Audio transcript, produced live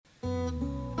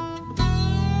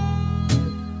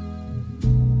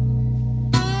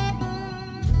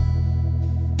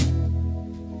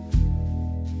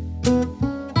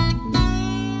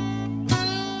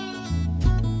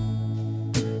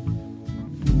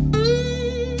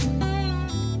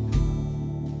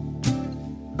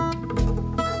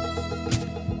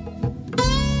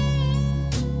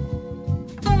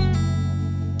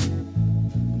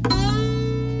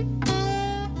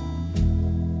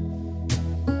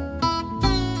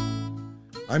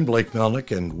I'm Blake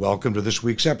Melnick, and welcome to this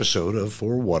week's episode of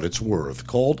For What It's Worth,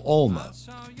 called A.L.M.A.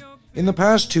 In the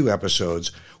past two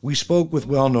episodes, we spoke with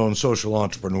well-known social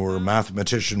entrepreneur,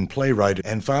 mathematician, playwright,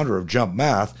 and founder of Jump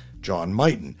Math, John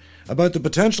Mighton, about the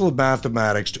potential of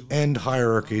mathematics to end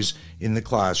hierarchies in the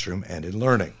classroom and in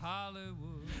learning.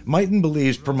 Mighton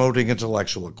believes promoting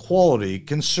intellectual equality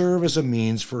can serve as a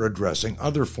means for addressing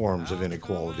other forms of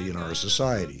inequality in our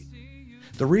society.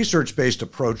 The research-based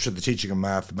approach to the teaching of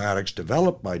mathematics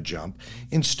developed by Jump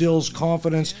instills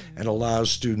confidence and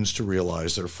allows students to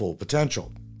realize their full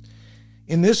potential.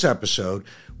 In this episode,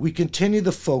 we continue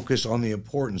the focus on the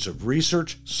importance of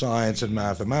research, science, and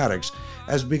mathematics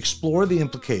as we explore the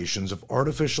implications of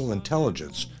artificial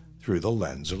intelligence through the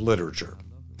lens of literature.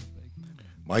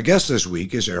 My guest this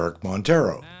week is Eric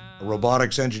Monteiro, a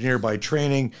robotics engineer by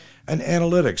training, an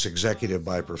analytics executive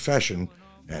by profession,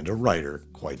 and a writer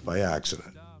quite by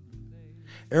accident.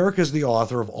 Eric is the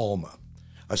author of A.L.M.A,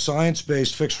 a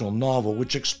science-based fictional novel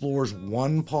which explores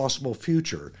one possible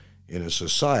future in a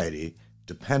society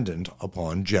dependent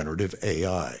upon generative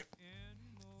AI.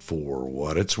 For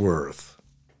what it's worth.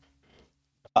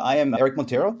 I am Eric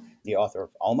Monteiro, the author of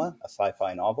A.L.M.A, a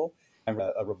sci-fi novel. I'm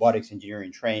a robotics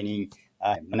engineering training,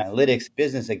 I'm an analytics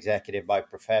business executive by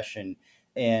profession,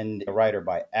 and a writer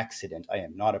by accident. I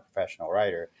am not a professional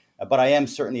writer. But I am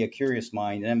certainly a curious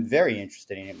mind, and I'm very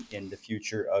interested in the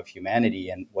future of humanity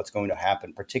and what's going to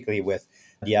happen, particularly with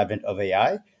the advent of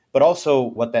AI, but also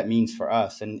what that means for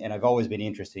us. And I've always been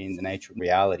interested in the nature of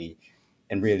reality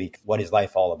and really what is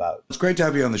life all about. It's great to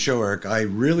have you on the show, Eric. I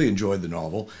really enjoyed the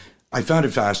novel. I found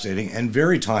it fascinating and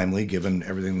very timely given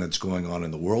everything that's going on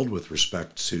in the world with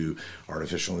respect to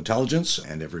artificial intelligence,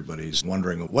 and everybody's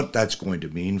wondering what that's going to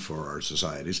mean for our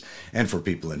societies and for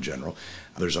people in general.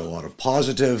 There's a lot of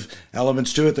positive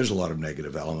elements to it. There's a lot of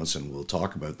negative elements, and we'll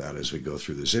talk about that as we go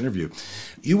through this interview.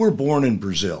 You were born in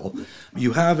Brazil.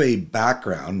 You have a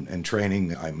background and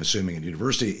training, I'm assuming, at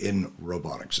university in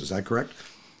robotics. Is that correct?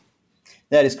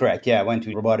 That is correct. Yeah, I went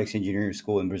to robotics engineering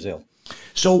school in Brazil.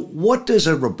 So what does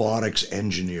a robotics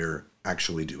engineer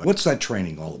actually do? What's that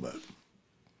training all about?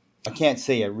 I can't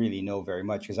say I really know very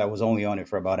much because I was only on it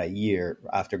for about a year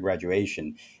after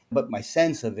graduation. But my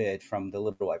sense of it from the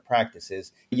little I practice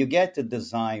is you get to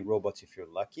design robots if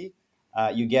you're lucky.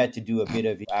 You get to do a bit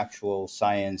of actual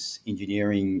science,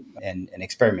 engineering, and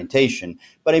experimentation.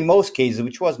 But in most cases,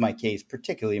 which was my case,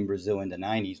 particularly in Brazil in the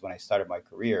 90s when I started my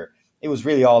career, it was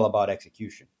really all about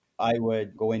execution. I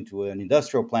would go into an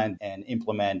industrial plant and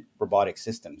implement robotic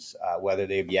systems, whether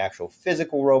they be actual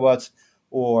physical robots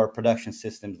or production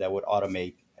systems that would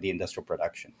automate the industrial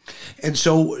production. And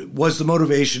so was the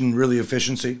motivation really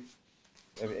efficiency?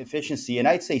 Efficiency, and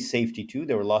I'd say safety too.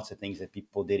 There were lots of things that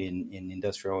people did in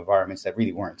industrial environments that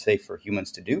really weren't safe for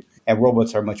humans to do. And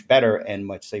robots are much better and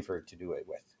much safer to do it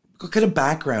with. What kind of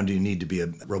background do you need to be a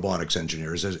robotics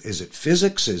engineer? Is it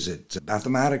physics? Is it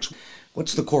mathematics?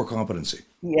 What's the core competency?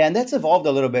 Yeah, and that's evolved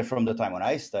a little bit from the time when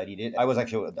I studied it. I was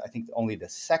actually, I think, only the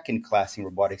second class in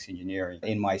robotics engineering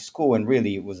in my school, and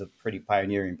really it was a pretty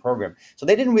pioneering program. So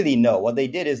they didn't really know. What they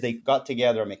did is they got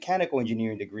together a mechanical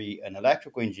engineering degree, an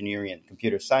electrical engineering, and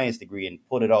computer science degree, and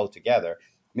put it all together.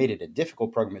 Made it a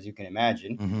difficult program, as you can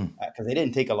imagine, because they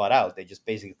didn't take a lot out. They just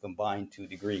basically combined 2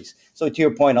 degrees. So to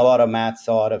your point, a lot of maths,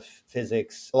 a lot of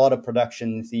physics, a lot of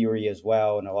production theory as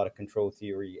well, and a lot of control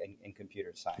theory and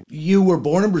computer science. You were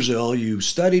born in Brazil. You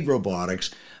studied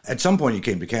robotics. At some point, you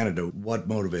came to Canada. What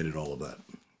motivated all of that?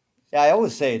 Yeah, I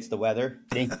always say it's the weather.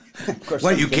 Of course,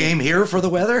 what, you came here for the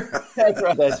weather?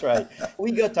 That's right.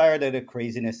 We got tired of the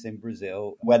craziness in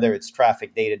Brazil, whether it's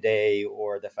traffic day to day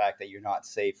or the fact that you're not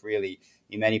safe really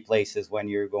in many places when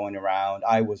you're going around.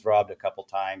 I was robbed a couple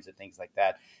times and things like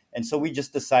that. And so we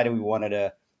just decided we wanted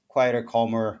a quieter,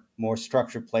 calmer, more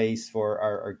structured place for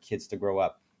our kids to grow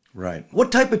up. Right.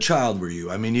 What type of child were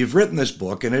you? I mean, you've written this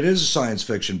book, and it is a science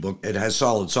fiction book. It has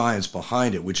solid science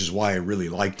behind it, which is why I really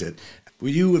liked it. Were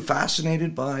you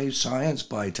fascinated by science,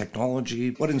 by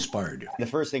technology? What inspired you? The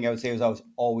first thing I would say was I was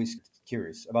always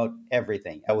curious about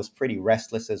everything. I was pretty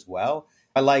restless as well.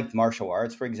 I liked martial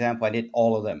arts, for example. I did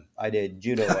all of them. I did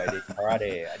judo, I did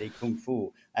karate, I did kung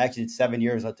fu. I actually did 7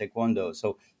 years of taekwondo.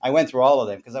 So I went through all of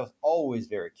them because I was always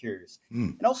very curious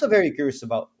and also very curious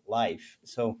about life.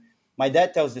 So my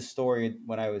dad tells this story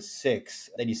when I was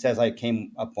 6 that he says I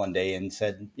came up one day and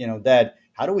said, Dad,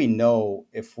 how do we know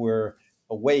if we're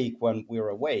awake when we're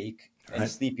awake and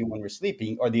sleeping when we're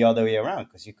sleeping, or the other way around?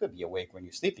 Because you could be awake when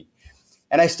you're sleeping.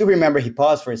 And I still remember he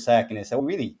paused for a second and said,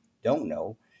 we really don't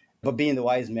know. But being the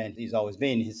wise man he's always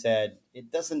been, he said,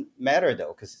 it doesn't matter,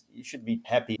 though, because you should be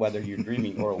happy whether you're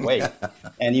dreaming or awake.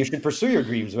 And you should pursue your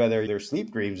dreams, whether they're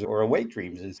sleep dreams or awake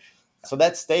dreams. So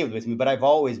that stayed with me, but I've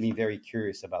always been very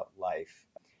curious about life.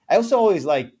 I also always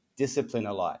liked discipline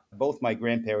a lot. Both my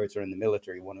grandparents are in the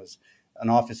military. One was an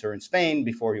officer in Spain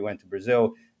before he went to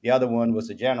Brazil. The other one was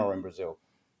a general in Brazil.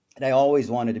 And I always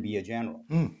wanted to be a general.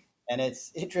 Mm. And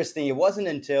it's interesting. It wasn't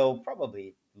until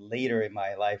probably later in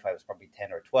my life, I was probably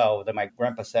 10 or 12, that my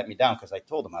grandpa sat me down because I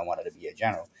told him I wanted to be a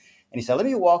general. And he said, let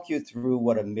me walk you through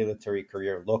what a military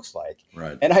career looks like.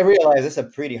 Right. And I realized it's a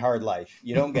pretty hard life.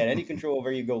 You don't get any control over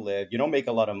where you go live. You don't make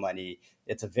a lot of money.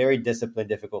 It's a very disciplined,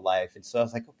 difficult life. And so I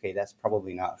was like, okay, that's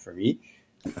probably not for me.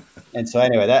 And so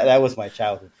anyway, that was my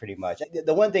childhood pretty much.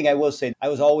 The one thing I will say, I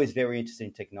was always very interested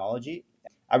in technology.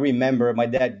 I remember my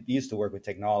dad used to work with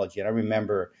technology, and I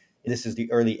remember this is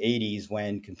the early 80s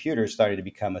when computers started to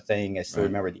become a thing. I still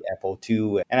remember the Apple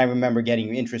II. And I remember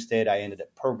getting interested. I ended up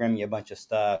programming a bunch of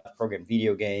stuff, programmed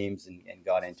video games, and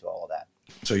got into all of that.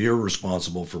 So you're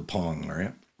responsible for Pong,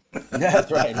 right?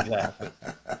 That's right, exactly.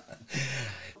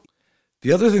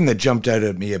 The other thing that jumped out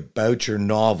at me about your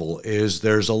novel is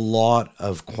there's a lot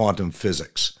of quantum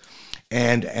physics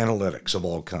and analytics of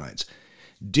all kinds.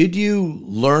 Did you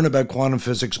learn about quantum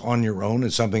physics on your own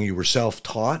as something you were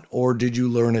self-taught, or did you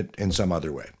learn it in some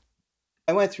other way?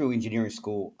 I went through engineering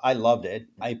school. I loved it.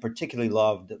 I particularly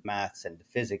loved the maths and the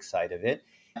physics side of it.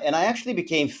 And I actually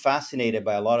became fascinated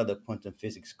by a lot of the quantum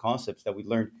physics concepts that we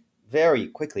learned very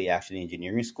quickly, actually, in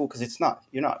engineering school, because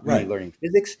you're not really learning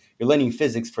physics. You're learning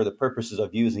physics for the purposes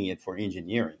of using it for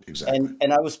engineering. Exactly.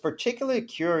 And I was particularly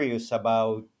curious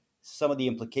about some of the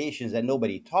implications that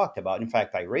nobody talked about. In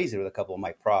fact, I raised it with a couple of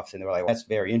my profs, and they were like, well, that's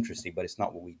very interesting, but it's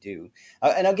not what we do.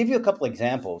 And I'll give you a couple of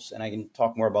examples, and I can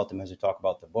talk more about them as we talk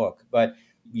about the book. But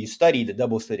you study the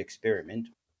double slit experiment.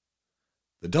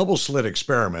 The double slit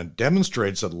experiment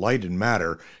demonstrates that light and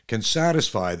matter can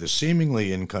satisfy the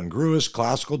seemingly incongruous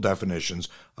classical definitions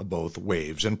of both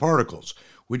waves and particles,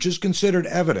 which is considered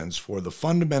evidence for the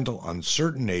fundamental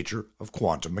uncertain nature of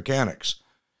quantum mechanics.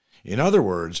 In other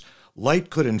words,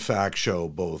 light could in fact show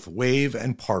both wave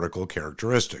and particle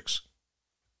characteristics.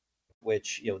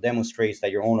 Which demonstrates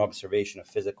that your own observation of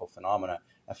physical phenomena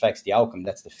affects the outcome.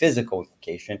 That's the physical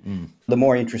implication. The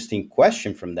more interesting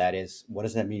question from that is, what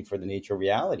does that mean for the nature of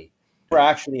reality? We're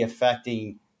actually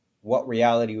affecting what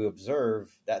reality we observe.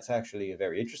 That's actually a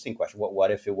very interesting question.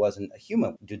 What if it wasn't a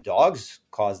human? Do dogs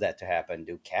cause that to happen?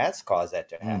 Do cats cause that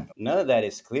to happen? None of that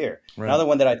is clear. Right. Another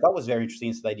one that I thought was very interesting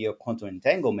is the idea of quantum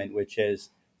entanglement, which is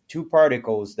two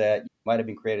particles that might have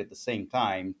been created at the same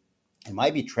time and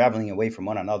might be traveling away from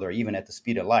one another, even at the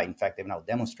speed of light. In fact, they've now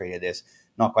demonstrated this,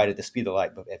 not quite at the speed of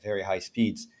light, but at very high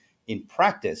speeds. In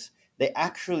practice, they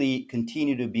actually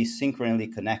continue to be synchronously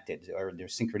connected, or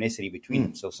there's synchronicity between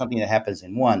them. So something that happens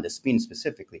in one, the spin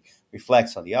specifically,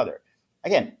 reflects on the other.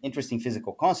 Again, interesting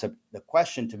physical concept. The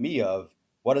question to me of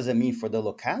what does it mean for the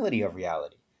locality of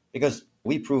reality? Because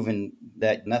we've proven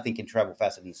that nothing can travel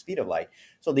faster than the speed of light.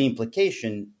 So the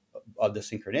implication of the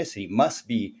synchronicity must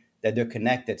be that they're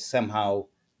connected somehow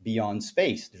beyond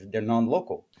space. They're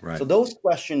non-local. Right. So those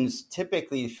questions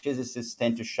typically physicists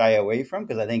tend to shy away from,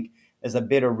 because I think there's a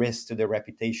bit of risk to their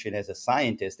reputation as a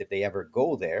scientist if they ever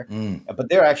go there. But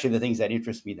they're actually the things that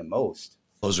interest me the most.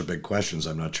 Those are big questions.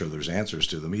 I'm not sure there's answers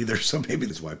to them either, so maybe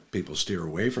that's why people steer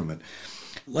away from it.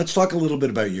 Let's talk a little bit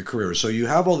about your career. So you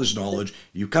have all this knowledge,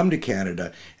 you come to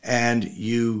Canada, and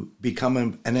you become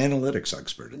an analytics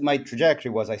expert. My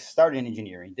trajectory was I started in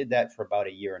engineering, did that for about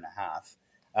a year and a half.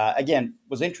 Again,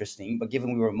 was interesting, but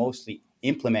given we were mostly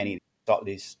implementing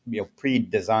these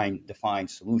pre-designed, defined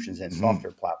solutions and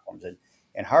software platforms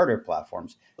and hardware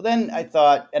platforms. But then I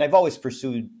thought, and I've always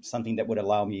pursued something that would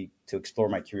allow me to explore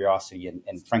my curiosity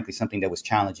and frankly, something that was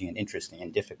challenging and interesting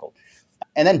and difficult.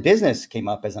 And then business came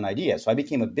up as an idea. So I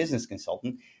became a business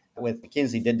consultant with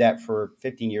McKinsey, did that for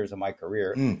 15 years of my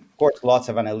career. Of course, lots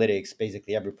of analytics.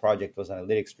 Basically, every project was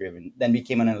analytics driven. Then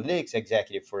became an analytics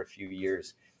executive for a few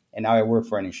years. And now I work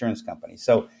for an insurance company.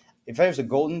 So if there's a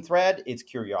golden thread, it's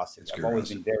curiosity. I've always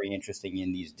been very interested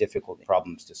in these difficult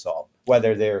problems to solve,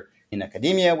 whether they're in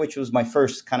academia, which was my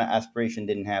first kind of aspiration,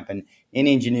 didn't happen, in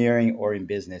engineering or in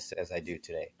business as I do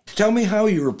today. Tell me how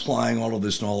you're applying all of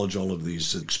this knowledge, all of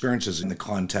these experiences in the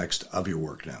context of your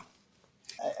work now.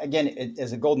 Again,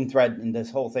 as a golden thread in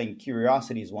this whole thing,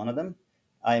 curiosity is one of them.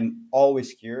 I'm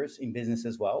always curious in business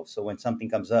as well. So when something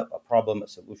comes up, a problem, a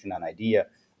solution, an idea,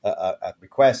 a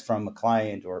request from a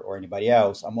client or anybody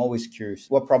else, I'm always curious,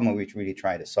 what problem are we really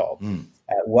trying to solve?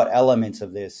 What elements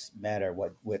of this matter?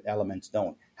 What elements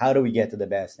don't? How do we get to the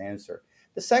best answer?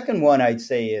 The second one I'd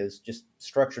say is just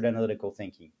structured analytical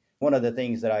thinking. One of the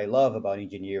things that I love about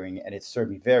engineering, and it's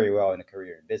served me very well in a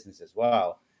career in business as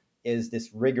well, is this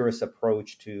rigorous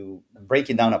approach to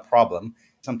breaking down a problem.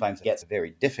 Sometimes it gets a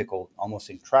very difficult, almost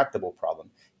intractable problem.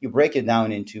 You break it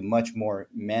down into much more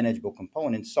manageable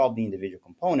components, solve the individual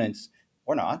components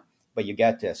or not, but you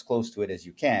get to as close to it as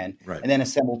you can, Right. and then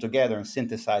assemble together and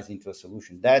synthesize into a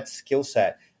solution. That skill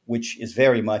set, which is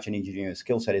very much an engineering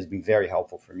skill set, has been very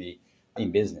helpful for me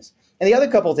in business. And the other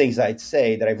couple of things I'd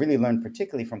say that I've really learned,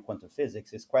 particularly from quantum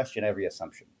physics, is question every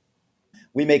assumption.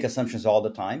 We make assumptions all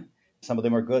the time. Some of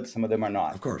them are good, some of them are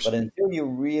not. Of course. But until you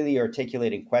really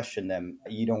articulate and question them,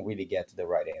 you don't really get to the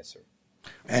right answer.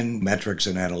 And metrics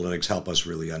and analytics help us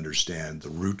really understand the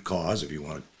root cause, if you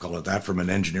want to call it that, from an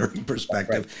engineering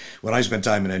perspective. Right. When I spent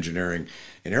time in engineering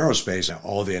in aerospace,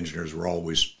 all the engineers were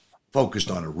always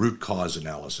focused on a root cause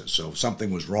analysis. So if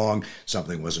something was wrong,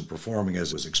 something wasn't performing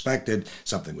as was expected,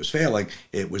 something was failing,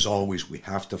 it was always, we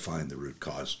have to find the root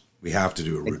cause. We have to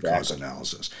do a root cause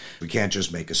analysis. We can't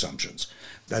just make assumptions.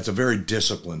 That's a very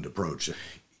disciplined approach.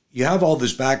 You have all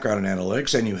this background in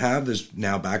analytics, and you have this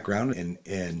now background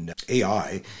in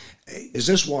AI. Is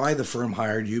this why the firm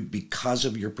hired you, because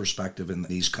of your perspective in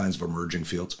these kinds of emerging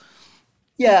fields?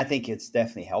 Yeah, I think it's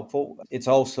definitely helpful. It's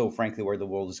also, frankly, where the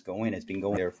world is going. It's been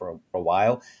going there for a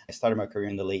while. I started my career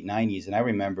in the late 90s, and I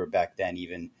remember back then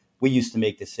even we used to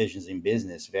make decisions in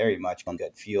business very much on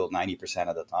gut feel 90%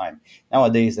 of the time.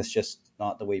 Nowadays, that's just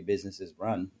not the way businesses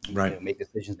run. Right. You make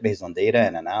decisions based on data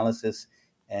and analysis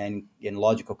and in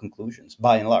logical conclusions.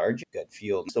 By and large, gut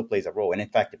feel still plays a role. And in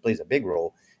fact, it plays a big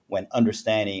role when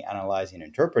understanding, analyzing,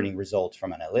 interpreting results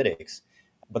from analytics.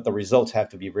 But the results have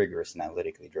to be rigorous and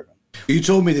analytically driven. You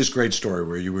told me this great story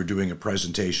where you were doing a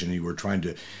presentation. You were trying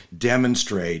to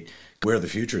demonstrate where the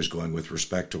future is going with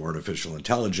respect to artificial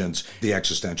intelligence, the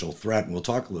existential threat. And we'll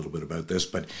talk a little bit about this,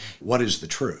 but what is the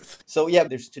truth? So yeah,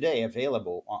 there's today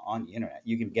available on the internet.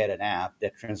 You can get an app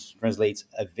that translates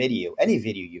a video, any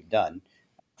video you've done,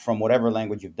 from whatever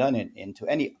language you've done it into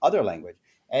any other language.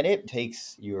 And it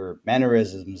takes your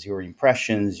mannerisms, your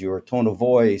impressions, your tone of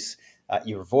voice,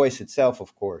 your voice itself,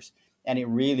 of course, and it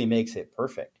really makes it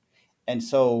perfect. And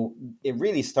so it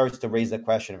really starts to raise the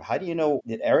question of how do you know,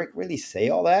 did Eric really say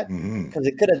all that? Because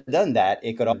it could have done that.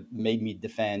 It could have made me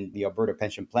defend the Alberta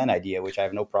pension plan idea, which I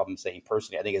have no problem saying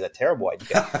personally. I think is a terrible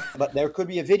idea. But there could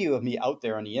be a video of me out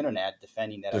there on the internet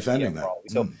defending that idea. Probably.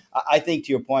 So I think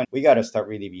to your point, we got to start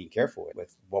really being careful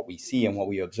with what we see and what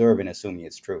we observe and assuming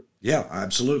it's true. Yeah,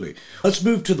 absolutely. Let's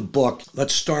move to the book.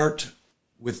 Let's start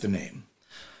with the name.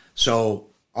 So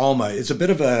A.L.M.A, it's a bit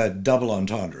of a double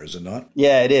entendre, is it not?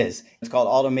 Yeah, it is. It's called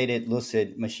Automated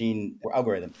Lucid Machine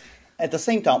Algorithm. At the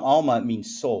same time, A.L.M.A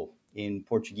means soul in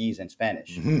Portuguese and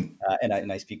Spanish. And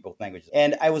I speak both languages.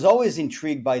 And I was always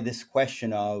intrigued by this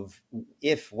question of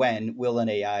when will an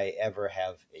AI ever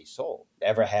have a soul,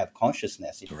 ever have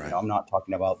consciousness? Right. You know, I'm not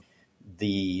talking about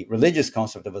the religious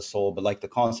concept of a soul, but like the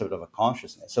concept of a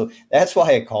consciousness. So that's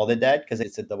why I called it that, because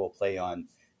it's a double play on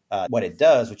what it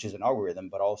does, which is an algorithm,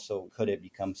 but also could it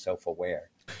become self-aware?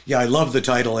 Yeah, I love the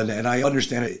title, and I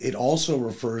understand it. It also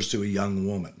refers to a young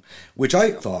woman, which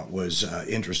I thought was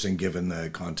interesting given the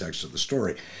context of the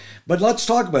story. But let's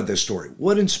talk about this story.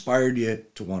 What inspired you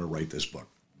to want to write this book?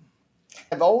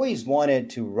 I've always wanted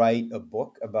to write a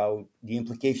book about the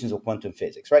implications of quantum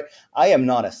physics, right? I am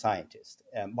not a scientist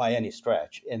by any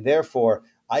stretch, and therefore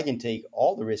I can take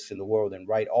all the risks in the world and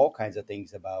write all kinds of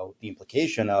things about the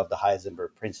implication of the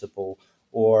Heisenberg principle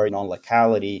or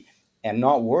non-locality and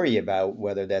not worry about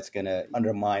whether that's going to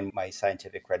undermine my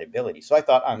scientific credibility. So I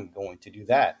thought I'm going to do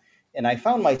that. And I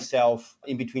found myself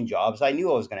in between jobs. I knew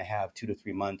I was going to have 2 to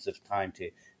 3 months of time to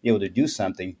be able to do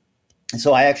something. And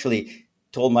so I actually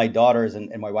told my daughters and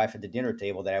my wife at the dinner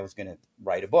table that I was going to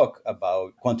write a book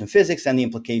about quantum physics and the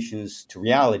implications to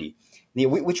reality,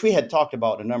 which we had talked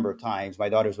about a number of times. My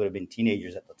daughters would have been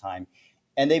teenagers at the time.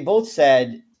 And they both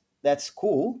said, that's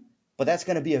cool, but that's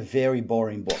going to be a very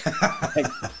boring book. Like,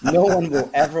 no one will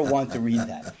ever want to read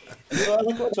that. And so I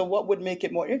was like, so what would make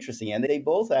it more interesting? And they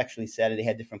both actually said, and they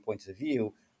had different points of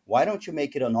view, why don't you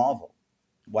make it a novel?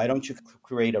 Why don't you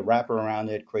create a wrapper around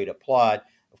it, create a plot?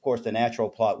 Of course, the natural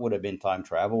plot would have been time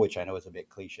travel, which I know is a bit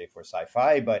cliche for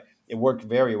sci-fi, but it worked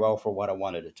very well for what I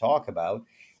wanted to talk about.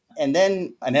 And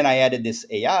then I added this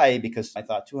AI because I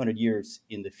thought 200 years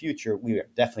in the future, we are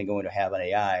definitely going to have an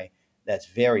AI that's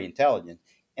very intelligent.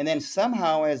 And then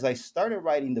somehow, as I started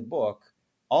writing the book,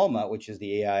 A.L.M.A, which is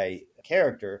the AI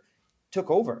character,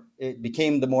 took over. It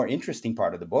became the more interesting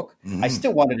part of the book. I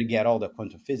still wanted to get all the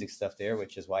quantum physics stuff there,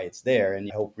 which is why it's there.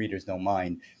 And I hope readers don't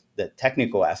mind the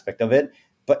technical aspect of it.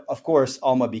 But of course,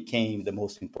 A.L.M.A became the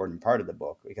most important part of the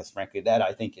book because, frankly, that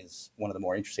I think is one of the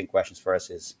more interesting questions for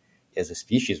us as a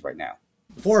species right now.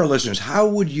 For our listeners, how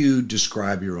would you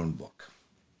describe your own book?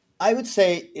 I would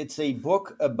say it's a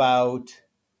book about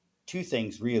two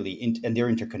things really, and they're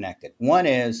interconnected. One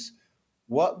is,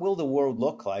 what will the world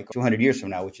look like 200 years from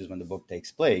now, which is when the book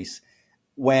takes place,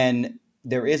 when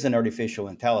there is an artificial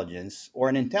intelligence or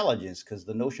an intelligence, because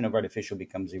the notion of artificial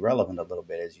becomes irrelevant a little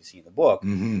bit, as you see in the book,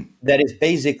 that is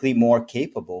basically more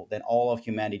capable than all of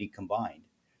humanity combined.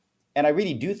 And I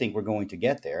really do think we're going to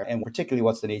get there. And particularly,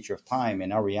 what's the nature of time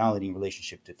and our reality in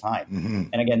relationship to time.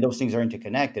 And again, those things are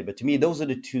interconnected. But to me, those are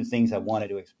the two things I wanted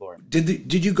to explore.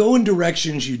 Did you go in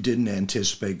directions you didn't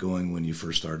anticipate going when you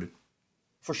first started?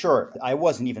 For sure. I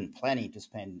wasn't even planning to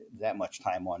spend that much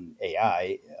time on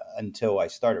AI until I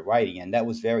started writing, and that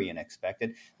was very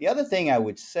unexpected. The other thing I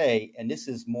would say, and this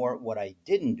is more what I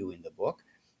didn't do in the book,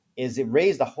 is it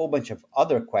raised a whole bunch of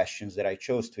other questions that I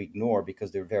chose to ignore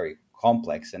because they're very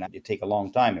complex and it take a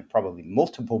long time and probably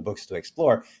multiple books to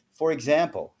explore. For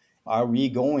example, are we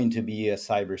going to be a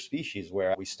cyber species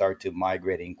where we start to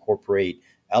migrate and incorporate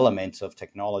elements of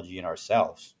technology in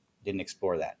ourselves? Didn't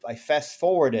explore that. I fast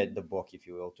forwarded the book, if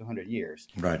you will, 200 years.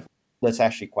 Right. That's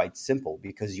actually quite simple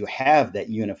because you have that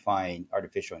unifying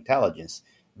artificial intelligence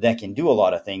that can do a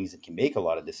lot of things, it can make a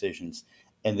lot of decisions,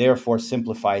 and therefore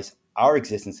simplifies our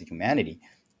existence in humanity.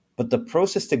 But the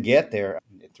process to get there,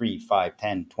 3, 5,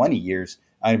 10, 20 years,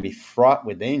 are going to be fraught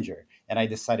with danger. And I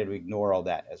decided to ignore all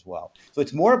that as well. So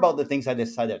it's more about the things I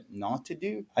decided not to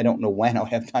do. I don't know when I'll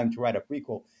have time to write a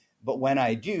prequel. But when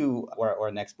I do, or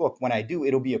a next book, when I do,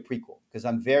 it'll be a prequel because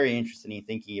I'm very interested in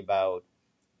thinking about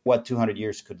what 200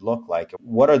 years could look like.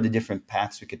 What are the different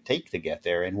paths we could take to get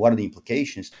there, and what are the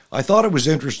implications? I thought it was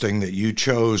interesting that you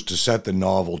chose to set the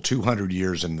novel 200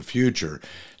 years in the future,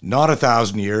 not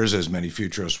 1,000 years, as many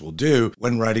futurists will do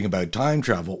when writing about time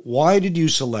travel. Why did you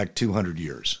select 200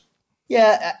 years?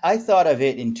 Yeah, I thought of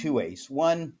it in two ways.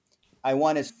 One, I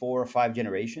wanted 4 or 5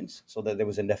 generations so that there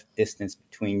was enough distance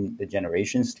between the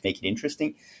generations to make it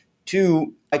interesting.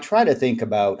 Two, I try to think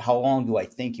about how long do I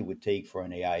think it would take for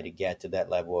an AI to get to that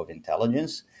level of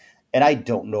intelligence. And I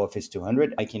don't know if it's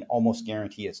 200. I can almost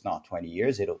guarantee it's not 20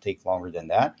 years. It'll take longer than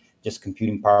that, just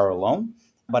computing power alone.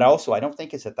 But also, I don't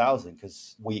think it's 1,000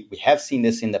 because we have seen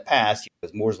this in the past.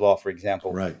 Because Moore's Law, for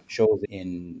example, Right. shows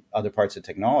in other parts of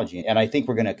technology. And I think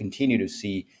we're going to continue to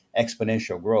see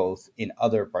exponential growth in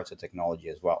other parts of technology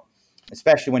as well,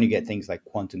 especially when you get things like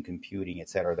quantum computing, et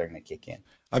cetera, they're going to kick in.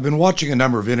 I've been watching a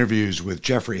number of interviews with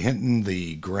Geoffrey Hinton,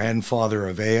 the grandfather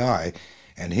of AI,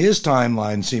 and his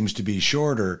timeline seems to be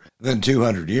shorter than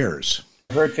 200 years.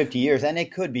 I've heard 50 years, and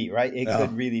it could be, right? It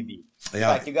could really be. In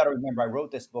fact, you got to remember, I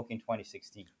wrote this book in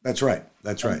 2016. That's right.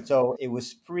 That's right. And so it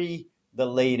was pre the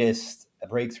latest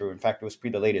breakthrough. In fact, it was pre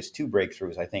the latest 2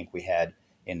 breakthroughs I think we had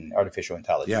in artificial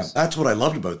intelligence. Yeah, that's what I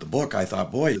loved about the book. I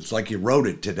thought, boy, it's like you wrote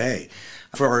it today.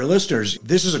 For our listeners,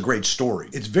 this is a great story.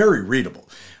 It's very readable.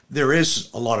 There is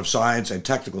a lot of science and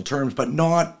technical terms, but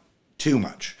not too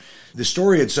much. The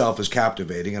story itself is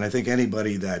captivating, and I think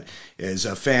anybody that is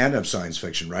a fan of science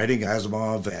fiction writing,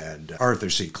 A.L.M.A and Arthur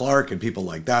C. Clarke and people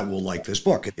like that will like this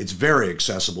book. It's very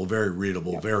accessible, very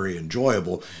readable, very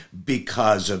enjoyable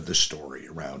because of the story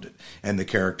around it and the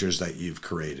characters that you've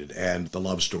created and the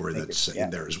love story that's in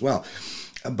there as well.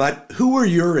 But who were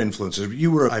your influences?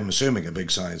 You were, I'm assuming, a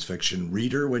big science fiction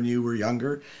reader when you were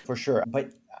younger. For sure.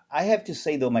 But I have to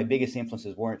say, though, my biggest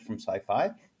influences weren't from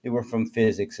sci-fi. They were from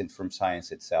physics and from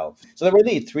science itself. So there were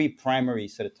really 3 primary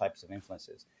sort of types of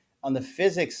influences. On the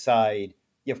physics side,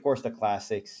 of course, the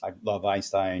classics. I love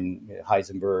Einstein,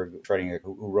 Heisenberg, Schrödinger,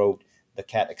 who wrote the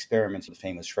cat experiments, the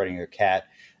famous Schrödinger cat.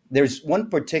 There's one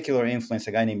particular influence,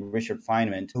 a guy named Richard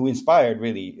Feynman, who inspired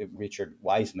really Richard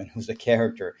Wiseman, who's the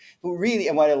character, who really,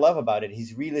 and what I love about it,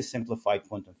 he's really simplified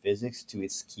quantum physics to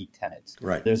its key tenets.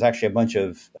 Right. There's actually a bunch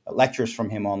of lectures from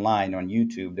him online on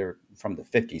YouTube. They're from the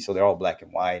 50s, so they're all black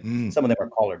and white. Some of them are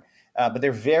colored. But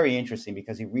they're very interesting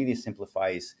because he really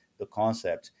simplifies the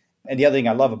concept. And the other thing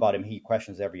I love about him, he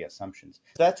questions every assumption. So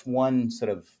that's one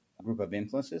sort of group of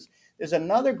influences. There's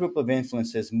another group of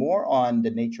influences more on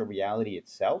the nature of reality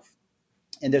itself.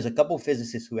 And there's a couple of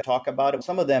physicists who talk about it.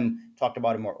 Some of them talked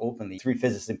about it more openly. 3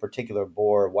 physicists in particular,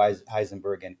 Bohr,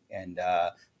 Heisenberg, and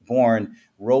Born,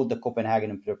 wrote the Copenhagen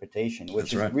interpretation,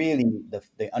 which is really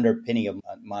the underpinning of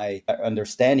my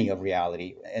understanding of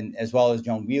reality. And as well as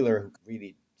John Wheeler, who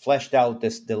really fleshed out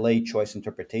this delayed choice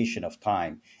interpretation of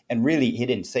time. And really, he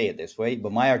didn't say it this way,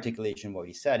 but my articulation, what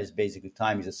he said, is basically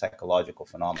time is a psychological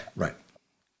phenomenon. Right.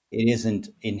 It isn't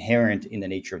inherent in the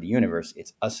nature of the universe.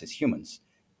 It's us as humans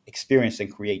experience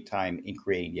and create time in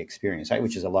creating the experience, right?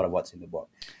 Which is a lot of what's in the book.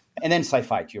 And then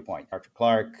sci-fi, to your point, Arthur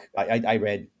Clarke. I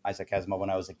read Isaac Asimov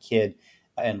when I was a kid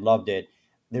and loved it.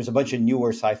 There's a bunch of newer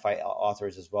sci-fi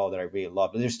authors as well that I really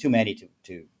love, but there's too many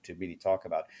to really talk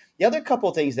about. The other couple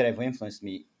of things that have influenced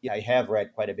me, I have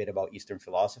read quite a bit about Eastern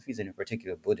philosophies, and in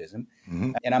particular Buddhism.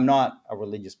 Mm-hmm. And I'm not a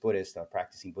religious Buddhist or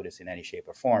practicing Buddhist in any shape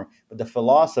or form, but the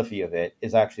philosophy of it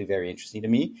is actually very interesting to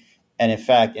me. And in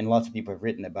fact, and lots of people have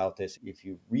written about this, if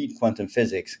you read quantum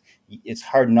physics, it's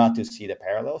hard not to see the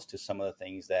parallels to some of the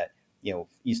things that,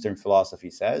 Eastern philosophy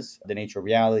says. The nature of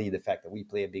reality, the fact that we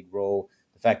play a big role,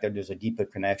 the fact that there's a deeper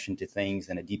connection to things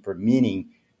and a deeper meaning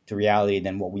to reality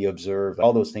than what we observe.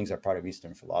 All those things are part of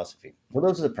Eastern philosophy. Well,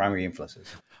 those are the primary influences.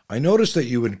 I noticed that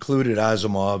you included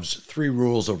Asimov's 3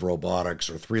 rules of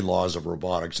robotics, or 3 laws of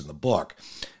robotics, in the book.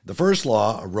 The first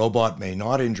law, a robot may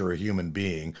not injure a human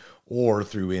being or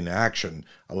through inaction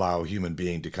allow a human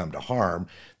being to come to harm.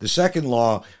 The second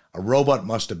law, a robot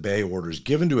must obey orders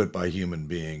given to it by human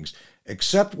beings,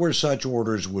 except where such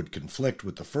orders would conflict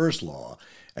with the first law.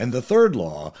 And the third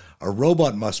law, a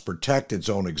robot must protect its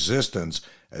own existence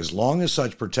as long as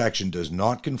such protection does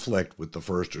not conflict with the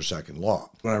first or second law.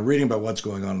 When I'm reading about what's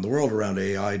going on in the world around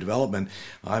AI development,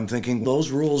 I'm thinking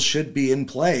those rules should be in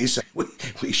place.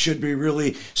 We should be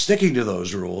really sticking to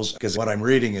those rules, because what I'm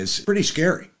reading is pretty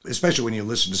scary, especially when you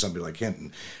listen to somebody like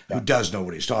Hinton, who does know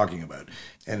what he's talking about.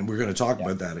 And we're going to talk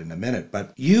about that in a minute.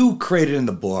 But you created in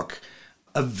the book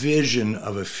a vision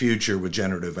of a future with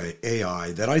generative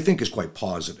AI that I think is quite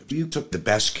positive. You took the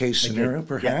best case scenario,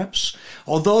 perhaps,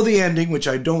 although the ending, which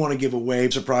I don't want to give away,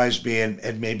 surprised me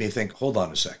and made me think, hold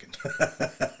on a second.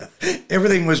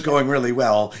 Everything was going really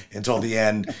well until the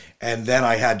end, and then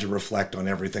I had to reflect on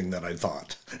everything that I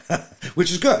thought,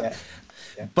 which is good.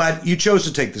 Yeah. But you chose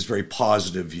to take this very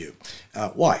positive view.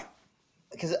 Why?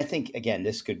 Because I think, again,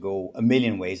 this could go a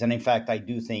million ways. And in fact, I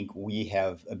do think we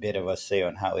have a bit of a say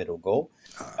on how it'll go.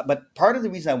 But part of the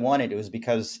reason I wanted it was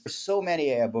because there's so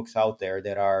many AI books out there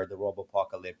that are the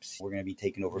robo-apocalypse. We're going to be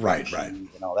taken over by machines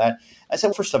and all that. I said,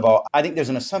 well, first of all, I think there's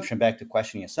an assumption, back to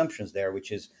questioning assumptions there,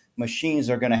 which is machines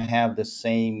are going to have the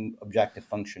same objective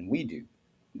function we do.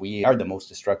 We are the most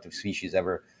destructive species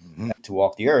ever to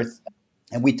walk the earth.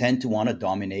 And we tend to want to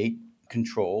dominate,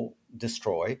 control,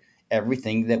 destroy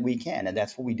everything that we can. And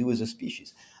that's what we do as a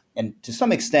species. And to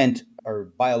some extent, our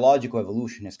biological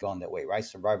evolution has gone that way, right?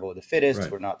 Survival of the fittest.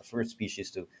 Right. We're not the first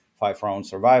species to fight for our own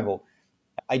survival.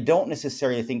 I don't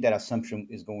necessarily think that assumption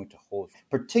is going to hold,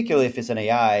 particularly if it's an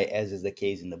AI, as is the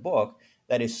case in the book,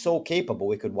 that is so capable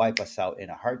it could wipe us out in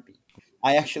a heartbeat.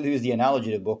 I actually use the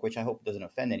analogy of the book, which I hope doesn't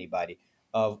offend anybody,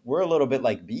 of we're a little bit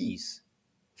like bees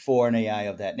for an AI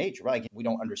of that nature, right? We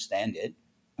don't understand it.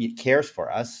 It cares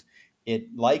for us.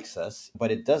 It likes us, but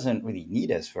it doesn't really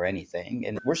need us for anything.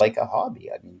 And we're like a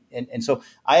hobby. I mean, and so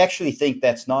I actually think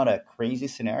that's not a crazy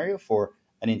scenario for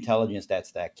an intelligence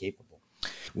that's that capable.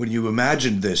 When you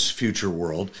imagined this future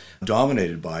world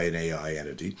dominated by an AI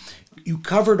entity, you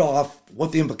covered off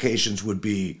what the implications would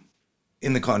be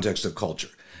in the context of culture,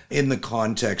 in the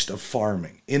context of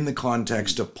farming, in the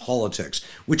context of politics,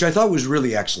 which I thought was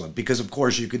really excellent because, of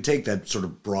course, you could take that sort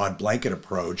of broad blanket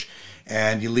approach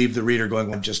and you leave the reader going,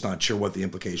 well, I'm just not sure what the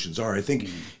implications are. I think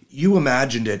you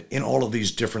imagined it in all of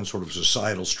these different sort of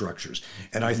societal structures.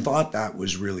 And I thought that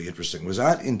was really interesting. Was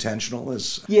that intentional?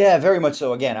 Yeah, very much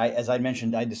so. Again, as I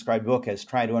mentioned, I described the book as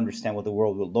trying to understand what the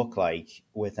world would look like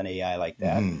with an AI like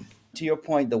that. To your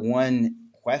point, the one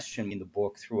question in the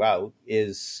book throughout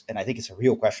is, and I think it's a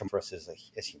real question for us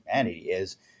as humanity,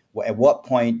 is at what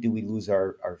point do we lose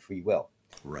our free will?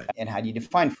 Right. And how do you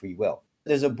define free will?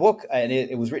 There's a book, and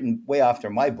it was written way after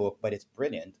my book, but it's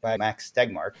brilliant, by Max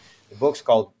Stegmark. The book's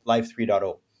called Life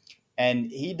 3.0. And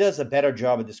he does a better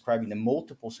job of describing the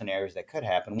multiple scenarios that could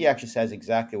happen. He actually says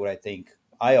exactly what I think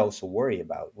I also worry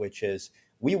about, which is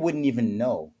we wouldn't even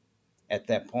know at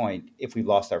that point if we've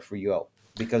lost our free will,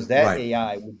 because that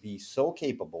AI would be so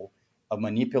capable of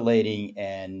manipulating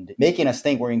and making us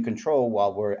think we're in control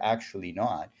while we're actually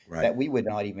not, that we would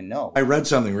not even know. I read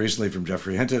something recently from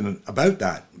Jeffrey Hinton about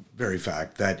that very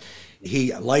fact, that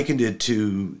he likened it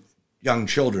to young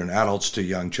children, adults to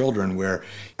young children, where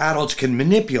adults can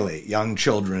manipulate young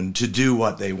children to do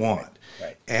what they want.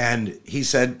 Right. And he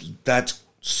said that's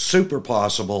super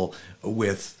possible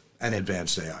with an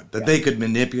advanced AI, that they could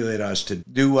manipulate us to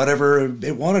do whatever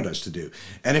they wanted us to do.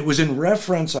 And it was in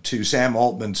reference to Sam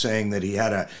Altman saying that he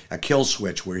had a kill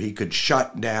switch where he could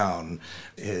shut down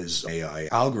his AI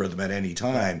algorithm at any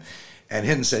time. And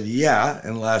Hinton said, yeah,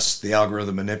 unless the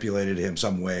algorithm manipulated him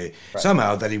some way,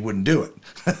 somehow, that he wouldn't do it.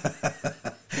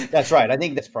 That's right. I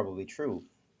think that's probably true.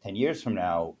 10 years from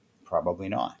now, probably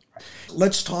not.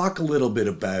 Let's talk a little bit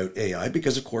about AI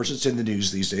because, of course, it's in the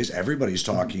news these days. Everybody's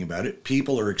talking about it.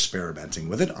 People are experimenting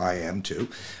with it. I am too.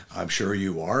 I'm sure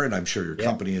you are, and I'm sure your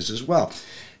company is as well.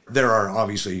 There are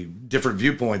obviously different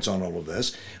viewpoints on all of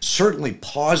this. Certainly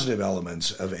positive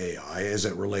elements of AI as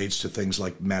it relates to things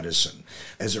like medicine,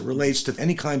 as it relates to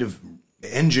any kind of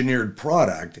engineered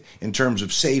product in terms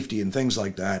of safety and things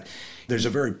like that. There's a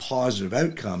very positive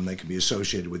outcome that can be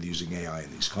associated with using AI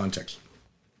in these contexts.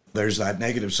 There's that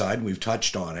negative side, and we've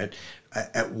touched on it.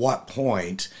 At what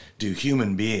point do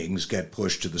human beings get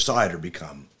pushed to the side or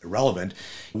become irrelevant?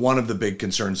 One of the big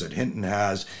concerns that Hinton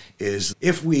has is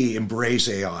if we embrace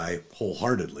AI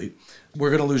wholeheartedly, we're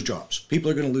going to lose jobs. People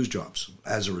are going to lose jobs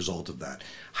as a result of that.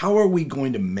 How are we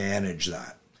going to manage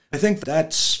that? I think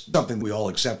that's something we all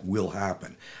accept will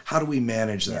happen. How do we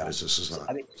manage that as a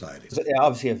society? It's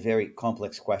obviously a very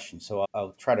complex question, so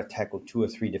I'll try to tackle 2 or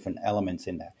 3 different elements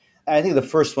in that. I think the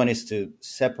first one is to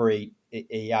separate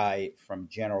AI from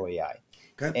general AI.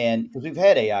 Okay. And because we've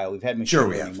had AI, we've had machine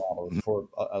learning models for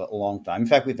a long time. In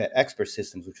fact, we've had expert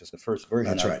systems, which was the first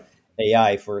version of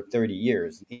AI for 30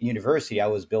 years. In university, I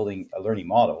was building a learning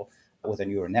model with a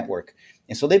neural network.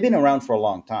 And so they've been around for a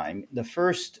long time. The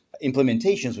first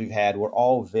implementations we've had were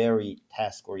all very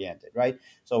task oriented, right?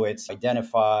 So it's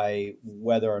identify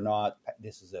whether or not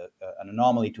this is an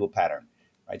anomaly to a pattern.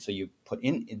 Right? So you put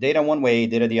in data one way,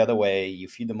 data the other way, you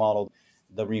feed the model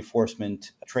the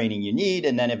reinforcement training you need,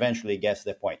 and then eventually it gets to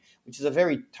that point, which is a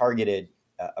very targeted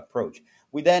approach.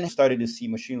 We then started to see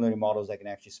machine learning models that can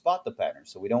actually spot the pattern.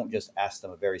 So we don't just ask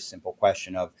them a very simple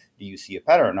question of, do you see a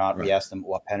pattern or not? Right. We ask them,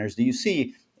 what patterns do you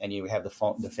see? And you have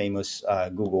the famous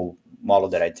Google model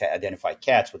that identified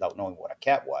cats without knowing what a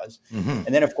cat was. Mm-hmm. And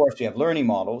then, of course, we have learning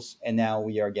models. And now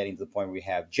we are getting to the point where we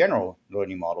have general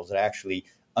learning models that actually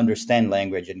understand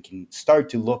language and can start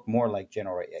to look more like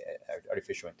general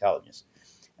artificial intelligence.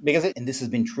 And this has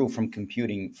been true from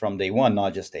computing from day one,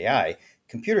 not just AI.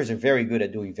 Computers are very good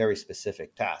at doing very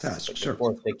specific tasks. But sure. Of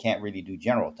course, they can't really do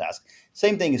general tasks.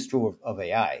 Same thing is true of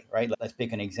AI, right? Let's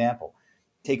pick an example.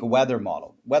 Take a weather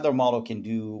model. Weather model can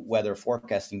do weather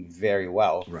forecasting very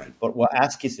well. Right. But we'll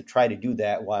ask is to try to do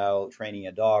that while training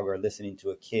a dog or listening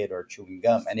to a kid or chewing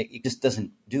gum. And it just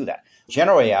doesn't do that.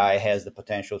 General AI has the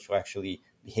potential to actually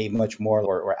behave much more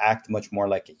or act much more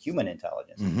like a human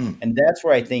intelligence. Mm-hmm. And that's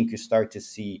where I think you start to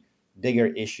see bigger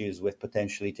issues with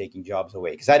potentially taking jobs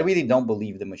away. Because I really don't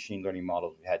believe the machine learning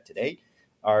models we had today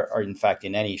are in fact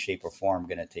in any shape or form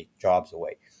going to take jobs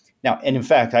away. Now, and in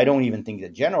fact, I don't even think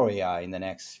that general AI in the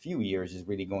next few years is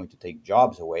really going to take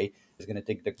jobs away. It's going to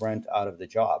take the grunt out of the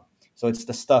job. So it's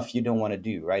the stuff you don't want to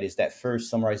do, right? It's that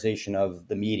first summarization of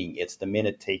the meeting. It's the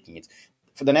minute taking. It's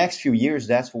for the next few years,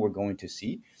 that's what we're going to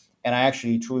see. And I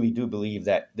actually truly do believe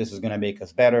that this is going to make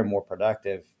us better, more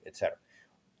productive, et cetera.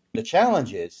 The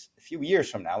challenge is a few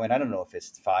years from now, and I don't know if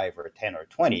it's 5 or 10 or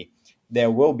 20, there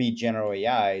will be general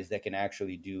AIs that can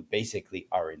actually do basically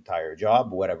our entire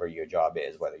job, whatever your job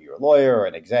is, whether you're a lawyer or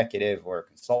an executive or a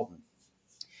consultant.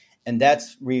 And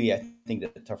that's really, I think,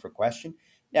 the tougher question.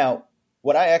 Now,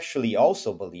 what I actually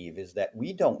also believe is that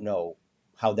we don't know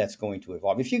how that's going to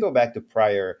evolve. If you go back to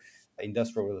prior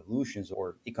industrial revolutions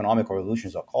or economic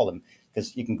revolutions, I'll call them,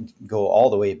 because you can go all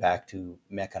the way back to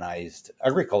mechanized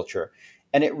agriculture.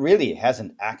 And it really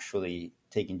hasn't actually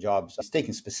taken jobs. It's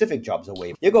taken specific jobs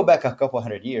away. You go back a couple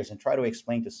hundred years and try to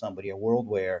explain to somebody a world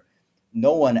where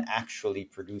no one actually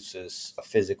produces a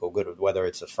physical good, whether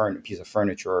it's a piece of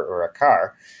furniture or a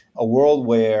car, a world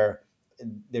where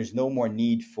there's no more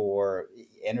need for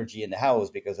energy in the house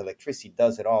because electricity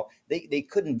does it all. They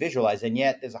couldn't visualize. And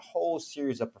yet there's a whole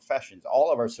series of professions,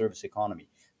 all of our service economy,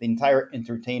 the entire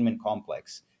entertainment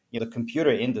complex, the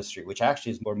computer industry, which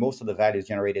actually is where most of the value is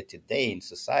generated today in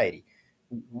society,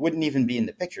 wouldn't even be in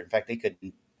the picture. In fact, they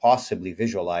couldn't possibly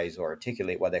visualize or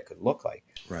articulate what that could look like.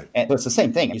 Right. And so it's the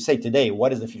same thing. You say today,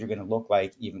 what is the future going to look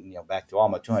like, even back to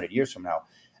A.L.M.A 200 years from now?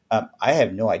 I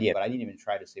have no idea, but I didn't even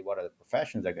try to say what are the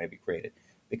professions that are going to be created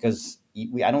because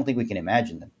I don't think we can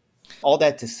imagine them. All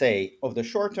that to say, over the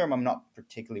short term, I'm not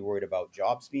particularly worried about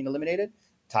jobs being eliminated.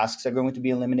 Tasks are going to be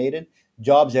eliminated.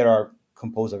 Jobs that are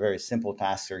composed of very simple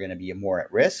tasks are going to be more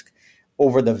at risk.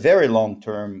 Over the very long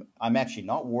term, I'm actually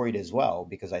not worried as well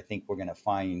because I think we're going to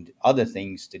find other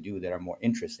things to do that are more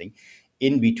interesting.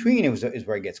 In between is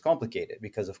where it gets complicated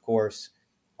because, of course,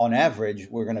 on average,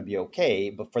 we're going to be okay.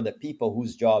 But for the people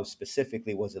whose job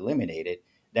specifically was eliminated,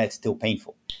 that's still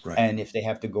painful. Right. And if they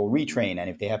have to go retrain and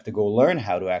if they have to go learn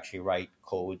how to actually write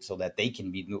code so that they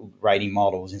can be writing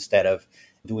models instead of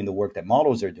doing the work that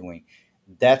models are doing,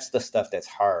 that's the stuff that's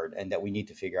hard and that we need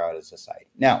to figure out as a society.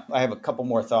 Now, I have a couple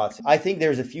more thoughts. I think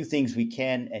there's a few things we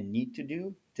can and need to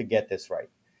do to get this right.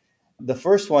 The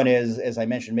first one is, as I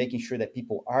mentioned, making sure that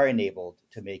people are enabled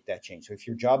to make that change. So if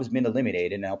your job has been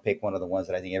eliminated, and I'll pick one of the ones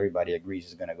that I think everybody agrees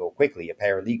is going to go quickly, a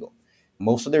paralegal.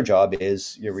 Most of their job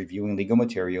is you're reviewing legal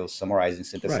materials, summarizing,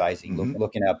 synthesizing, Right.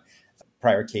 looking up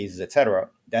prior cases, etc.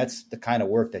 That's the kind of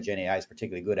work that Gen AI is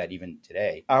particularly good at even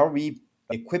today. Are we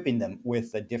equipping them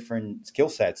with a different skill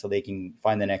set so they can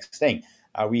find the next thing?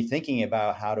 Are we thinking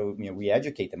about how to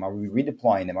re-educate them? Are we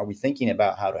redeploying them? Are we thinking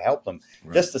about how to help them?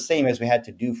 Right. Just the same as we had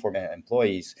to do for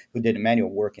employees who did manual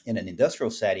work in an industrial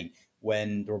setting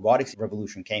when the robotics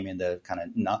revolution came in the kind of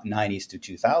 90s to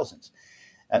 2000s.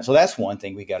 So that's one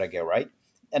thing we got to get right.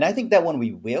 And I think that when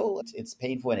we will, it's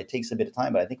painful and it takes a bit of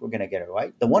time, but I think we're going to get it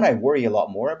right. The one I worry a lot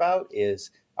more about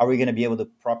is, are we going to be able to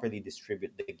properly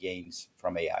distribute the gains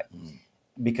from AI?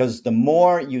 Because the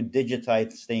more you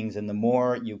digitize things and the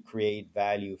more you create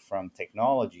value from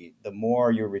technology, the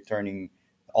more you're returning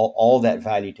all that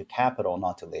value to capital,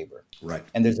 not to labor. Right.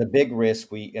 And there's a big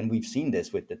risk, we've seen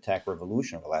this with the tech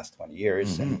revolution over the last 20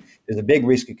 years, and there's a big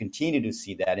risk you continue to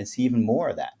see that and see even more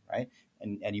of that, right?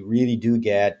 And you really do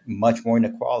get much more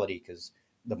inequality because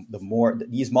the more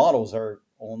these models are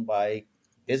owned by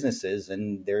businesses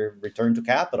and they're returned to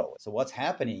capital. So what's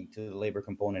happening to the labor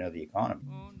component of the economy?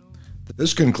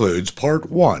 This concludes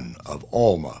part 1 of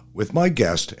A.L.M.A. with my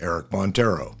guest, Eric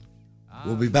Monteiro.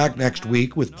 We'll be back next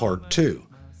week with part 2,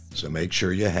 so make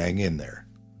sure you hang in there.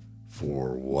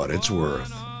 For what it's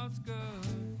worth.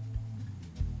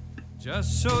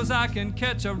 Just so's I can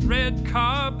catch a red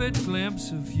carpet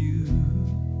glimpse of you.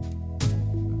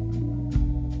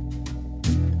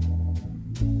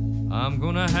 I'm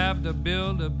gonna have to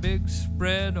build a big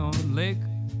spread on Lake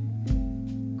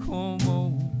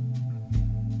Como,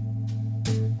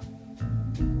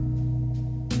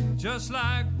 just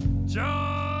like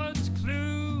George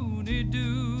Clooney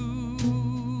do.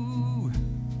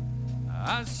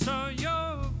 I saw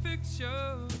your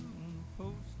picture